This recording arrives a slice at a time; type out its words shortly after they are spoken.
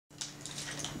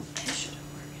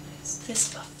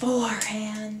this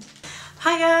beforehand.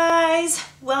 Hi guys,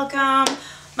 welcome.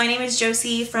 My name is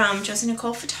Josie from Josie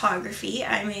Nicole Photography.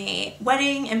 I'm a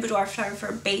wedding and boudoir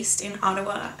photographer based in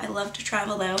Ottawa. I love to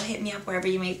travel though. Hit me up wherever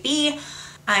you may be.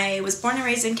 I was born and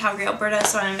raised in Calgary, Alberta,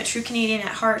 so I'm a true Canadian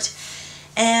at heart.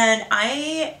 And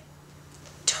I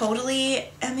totally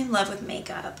am in love with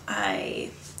makeup.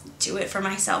 I do it for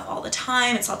myself all the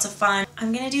time. It's lots of fun.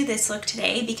 I'm gonna do this look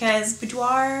today because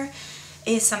boudoir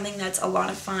is something that's a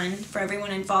lot of fun for everyone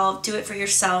involved. Do it for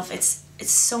yourself. It's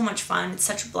so much fun. It's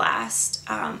such a blast.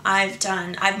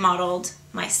 I've modeled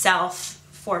myself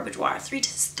for boudoir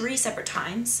three separate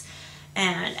times,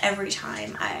 and every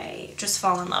time I just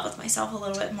fall in love with myself a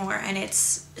little bit more, and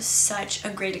it's such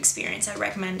a great experience. I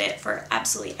recommend it for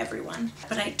absolutely everyone.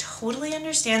 But I totally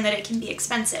understand that it can be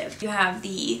expensive. You have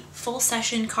the full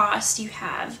session cost. You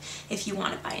have if you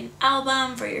want to buy an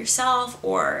album for yourself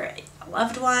or a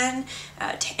loved one,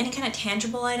 any kind of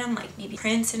tangible item like maybe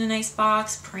prints in a nice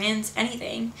box, prints,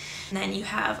 anything. And then you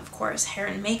have, of course, hair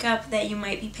and makeup that you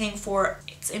might be paying for.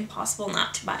 It's impossible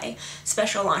not to buy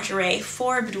special lingerie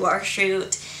for a boudoir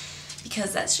shoot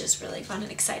because that's just really fun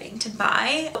and exciting to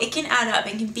buy. It can add up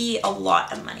and can be a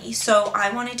lot of money. So I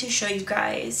wanted to show you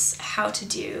guys how to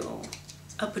do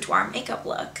a boudoir makeup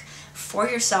look for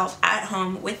yourself at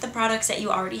home with the products that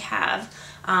you already have.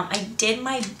 I did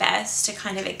my best to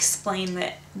kind of explain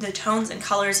the tones and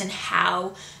colors and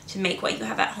how to make what you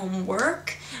have at home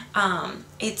work.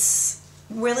 It's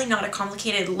really not a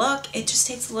complicated look. It just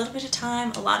takes a little bit of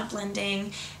time, a lot of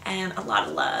blending, and a lot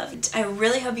of love. I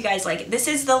really hope you guys like it. This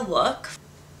is the look.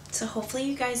 So hopefully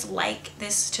you guys like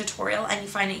this tutorial and you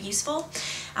find it useful.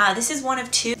 This is one of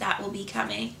two that will be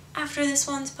coming after this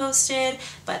one's posted,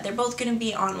 but they're both going to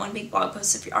be on one big blog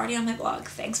post. If you're already on my blog,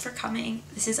 thanks for coming.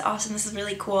 This is awesome. This is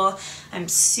really cool. I'm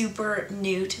super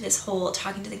new to this whole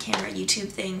talking to the camera YouTube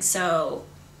thing, so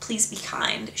please be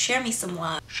kind. Share me some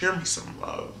love. Share me some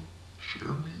love. Share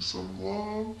me some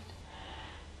love?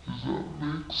 Does that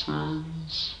make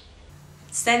sense?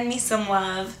 Send me some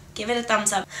love. Give it a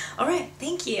thumbs up. Alright,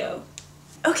 thank you.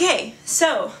 Okay,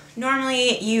 so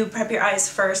normally you prep your eyes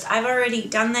first. I've already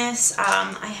done this.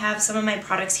 I have some of my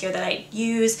products here that I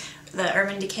use. The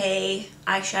Urban Decay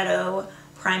eyeshadow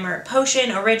primer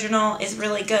potion original is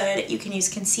really good. You can use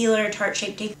concealer, Tarte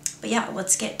Shape Tape. But yeah,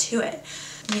 let's get to it.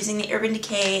 I'm using the Urban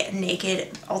Decay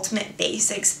Naked Ultimate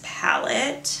Basics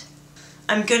palette.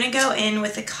 I'm gonna go in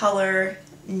with the color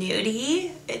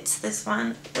Nudie. It's this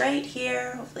one right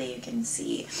here. Hopefully you can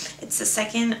see. It's the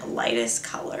second lightest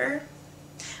color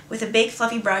with a big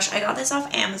fluffy brush. I got this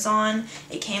off Amazon.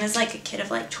 It came as like a kit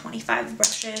of like 25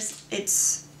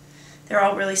 brushes. They're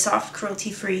all really soft,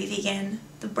 cruelty-free, vegan.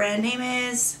 The brand name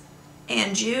is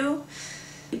Anju,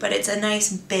 but it's a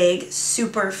nice big,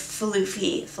 super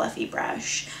floofy, fluffy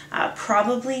brush.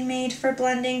 Probably made for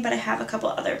blending, but I have a couple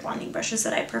other blending brushes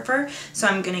that I prefer, so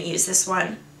I'm gonna use this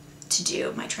one to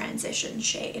do my transition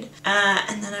shade.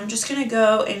 And then I'm just gonna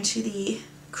go into the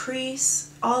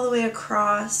crease all the way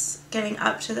across, getting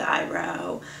up to the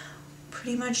eyebrow,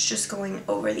 pretty much just going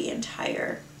over the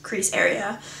entire crease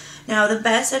area. Now, the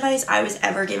best advice I was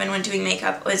ever given when doing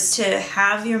makeup was to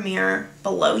have your mirror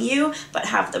below you, but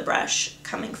have the brush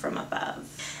coming from above.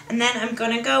 And then I'm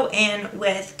gonna go in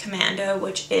with Commando,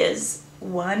 which is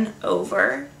 1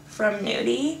 over from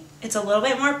Nudie. It's a little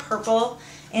bit more purple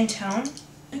in tone.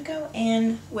 I'm gonna go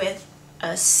in with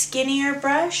a skinnier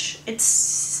brush.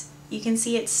 You can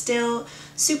see it's still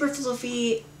super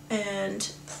fluffy and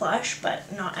plush,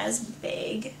 but not as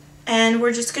big. And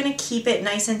we're just gonna keep it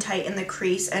nice and tight in the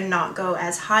crease and not go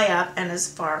as high up and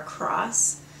as far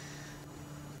across.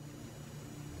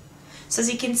 So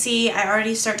as you can see, I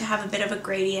already start to have a bit of a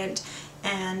gradient,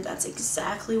 and that's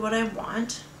exactly what I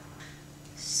want.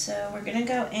 So we're gonna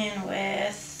go in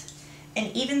with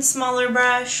an even smaller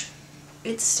brush.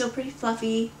 It's still pretty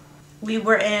fluffy. We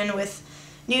were in with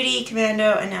Nudie,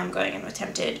 Commando, and now I'm going in with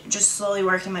Tempted, just slowly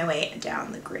working my way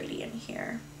down the gradient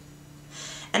here.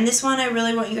 And this one I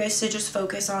really want you guys to just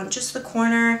focus on just the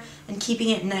corner and keeping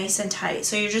it nice and tight.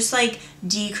 So you're just like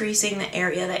decreasing the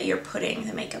area that you're putting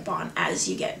the makeup on as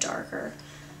you get darker.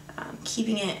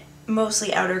 Keeping it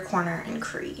mostly outer corner and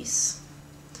crease.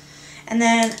 And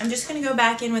then I'm just going to go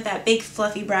back in with that big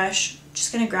fluffy brush.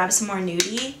 Just going to grab some more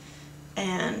Nudie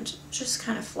and just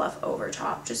kind of fluff over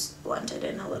top, just blend it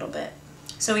in a little bit.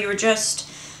 So we were just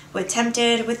with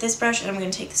Tempted with this brush, and I'm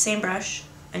going to take the same brush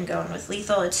and go in with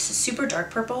Lethal. It's a super dark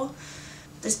purple.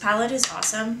 This palette is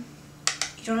awesome.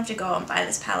 You don't have to go out and buy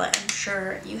this palette. I'm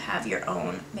sure you have your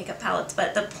own makeup palettes,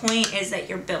 but the point is that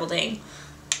you're building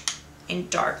in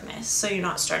darkness, so you're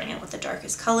not starting out with the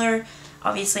darkest color.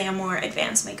 Obviously a more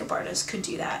advanced makeup artist could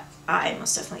do that. I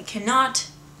most definitely cannot.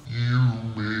 You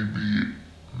maybe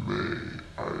may,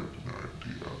 I have no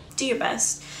idea. Do your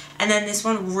best. And then this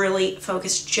one, really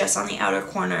focus just on the outer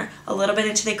corner, a little bit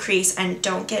into the crease, and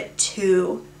don't get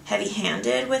too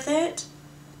heavy-handed with it.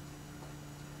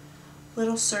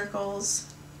 Little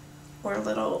circles or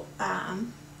little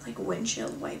like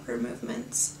windshield wiper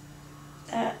movements.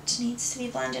 That needs to be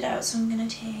blended out, so I'm gonna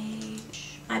take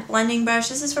my blending brush.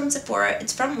 This is from Sephora.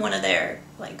 It's from one of their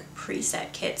like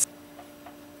preset kits.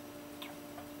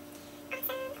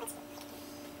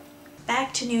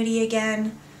 Back to nudie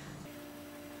again.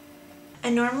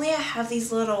 And normally I have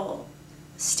these little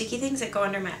sticky things that go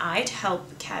under my eye to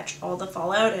help catch all the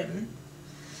fallout, and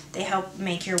they help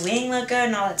make your wing look good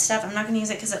and all that stuff. I'm not going to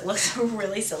use it because it looks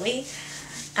really silly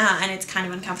and it's kind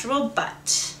of uncomfortable,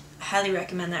 but I highly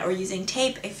recommend that, or using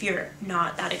tape if you're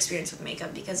not that experienced with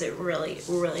makeup, because it really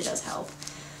does help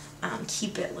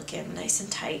keep it looking nice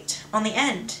and tight on the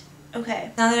end.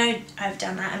 Okay, now that I've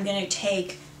done that, I'm going to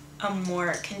take a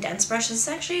more condensed brush. This is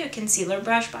actually a concealer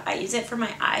brush, but I use it for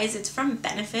my eyes. It's from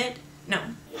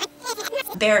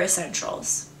Bare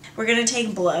Essentials. We're going to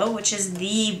take Blow, which is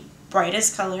the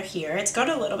brightest color here. It's got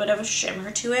a little bit of a shimmer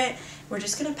to it. We're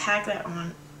just going to pack that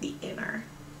on the inner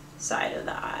side of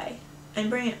the eye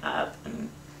and bring it up, and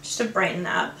just to brighten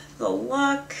up the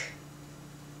look.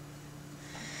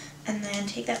 And then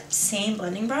take that same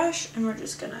blending brush and we're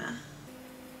just gonna...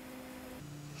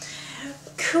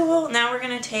 Cool, now we're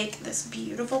gonna take this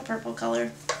beautiful purple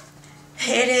color.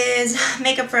 It is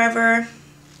Makeup Forever.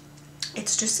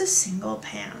 It's just a single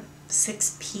pan,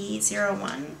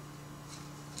 6P01.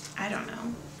 I don't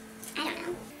know.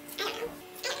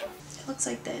 It looks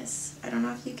like this. I don't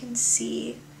know if you can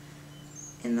see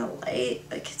in the light,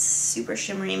 like it's super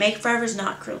shimmery. Makeup Forever is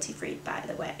not cruelty free, by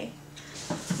the way.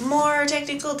 More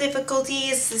technical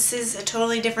difficulties. This is a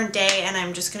totally different day, and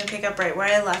I'm just gonna pick up right where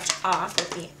I left off with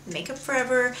the Makeup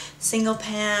Forever single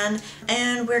pan,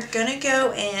 and we're gonna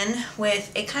go in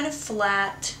with a kind of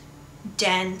flat,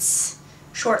 dense,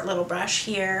 short little brush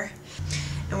here,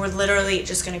 and we're literally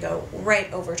just gonna go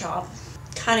right over top,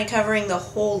 kind of covering the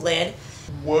whole lid.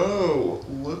 Whoa,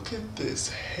 look at this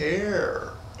hair.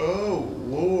 Oh,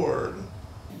 Lord.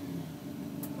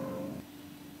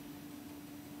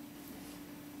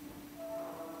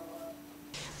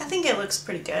 I think it looks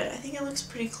pretty good. I think it looks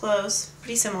pretty close,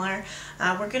 pretty similar.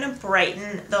 We're going to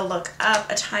brighten the look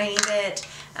up a tiny bit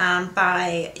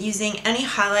by using any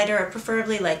highlighter, or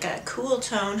preferably like a cool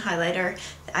tone highlighter.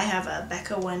 I have a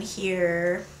Becca one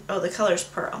here. Oh, the color's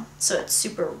Pearl, so it's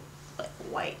super like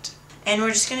white. And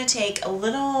we're just going to take a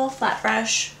little flat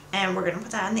brush, and we're going to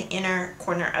put that in the inner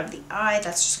corner of the eye.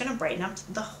 That's just going to brighten up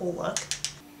the whole look.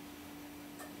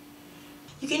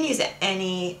 You can use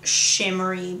any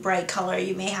shimmery, bright color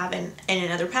you may have in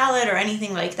another palette or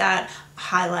anything like that.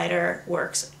 Highlighter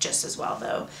works just as well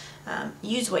though.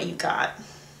 Use what you got.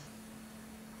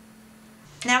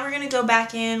 Now we're going to go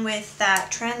back in with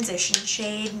that transition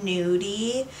shade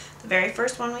Nudie, the very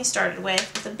first one we started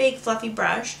with a big fluffy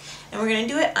brush, and we're going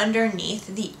to do it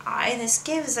underneath the eye. This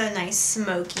gives a nice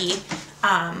smoky,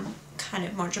 kind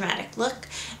of more dramatic look.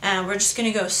 And we're just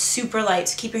going to go super light,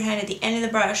 so keep your hand at the end of the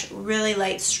brush, really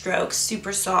light strokes,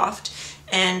 super soft,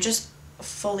 and just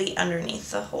fully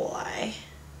underneath the whole eye.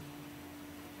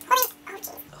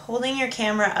 Holding your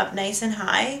camera up nice and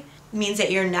high means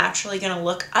that you're naturally going to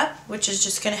look up, which is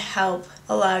just going to help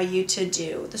allow you to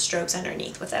do the strokes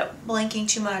underneath without blinking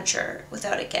too much or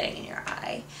without it getting in your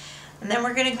eye. And then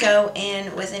we're going to go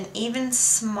in with an even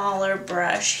smaller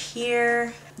brush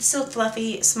here, still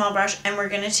fluffy, small brush, and we're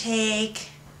going to take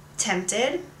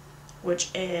Tempted, which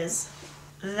is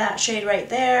that shade right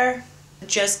there.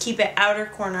 Just keep it outer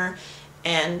corner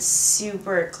and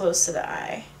super close to the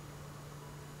eye.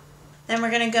 Then we're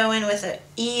going to go in with an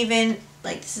even,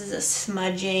 like this is a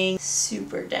smudging,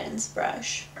 super dense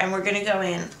brush. And we're going to go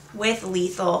in with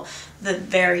Lethal, the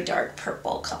very dark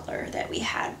purple color that we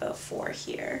had before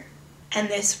here. And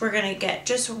this we're going to get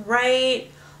just right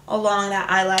along that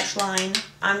eyelash line.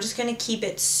 I'm just going to keep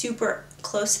it super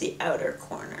close to the outer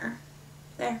corner.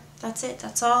 There, that's it,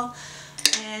 that's all.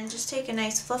 And just take a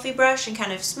nice fluffy brush and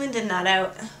kind of smoothen that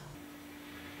out.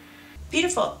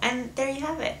 Beautiful, and there you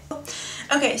have it.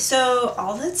 Okay, so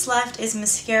all that's left is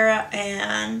mascara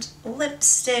and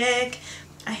lipstick.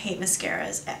 I hate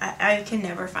mascaras. I can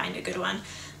never find a good one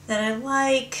that I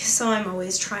like, so I'm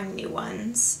always trying new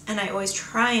ones. And I always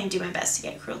try and do my best to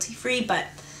get cruelty free, but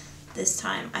this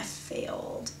time I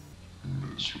failed.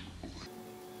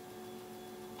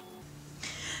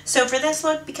 So for this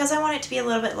look, because I want it to be a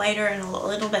little bit lighter and a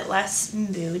little bit less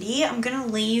moody, I'm going to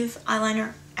leave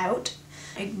eyeliner out.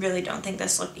 I really don't think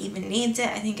this look even needs it.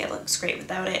 I think it looks great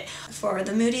without it. For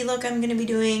the moody look I'm going to be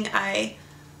doing, I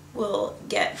will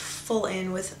get full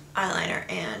in with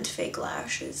eyeliner and fake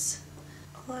lashes.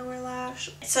 Lower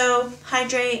lash. So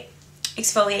hydrate,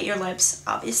 exfoliate your lips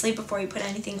obviously before you put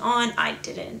anything on. I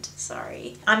didn't,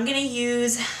 sorry. I'm gonna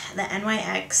use the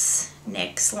NYX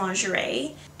NYX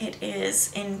Lingerie. It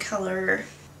is in color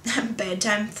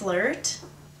Bedtime Flirt.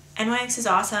 NYX is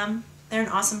awesome. They're an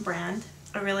awesome brand.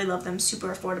 I really love them, super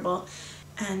affordable,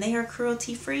 and they are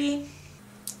cruelty free.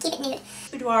 Keep it nude.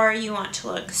 Boudoir, you want to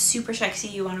look super sexy.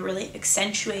 You want to really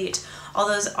accentuate all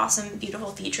those awesome,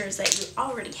 beautiful features that you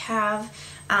already have.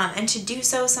 And to do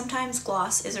so, sometimes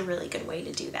gloss is a really good way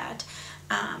to do that.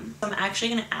 I'm actually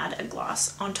going to add a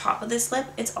gloss on top of this lip.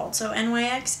 It's also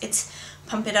NYX. It's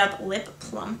Pump It Up Lip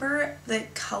Plumper. The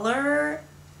color,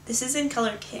 this is in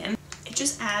color Kim. It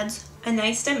just adds a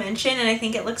nice dimension, and I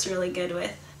think it looks really good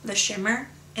with the shimmer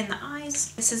in the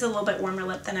eyes. This is a little bit warmer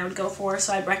lip than I would go for,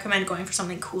 so I'd recommend going for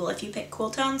something cool if you pick cool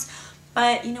tones.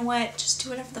 But you know what? Just do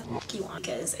whatever the fuck you want,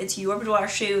 because it's your boudoir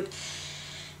shoot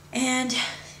and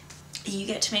you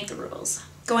get to make the rules.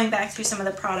 Going back through some of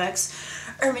the products,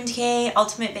 Urban Decay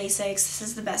Ultimate Basics. This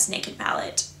is the best naked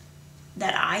palette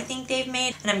that I think they've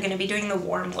made, and I'm going to be doing the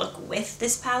warm look with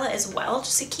this palette as well,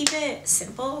 just to keep it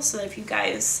simple, so that if you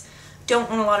guys don't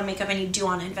want a lot of makeup and you do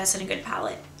want to invest in a good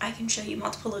palette, I can show you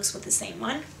multiple looks with the same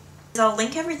one. So I'll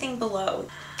link everything below.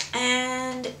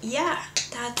 And yeah,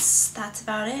 that's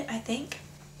about it, I think.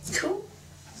 Cool.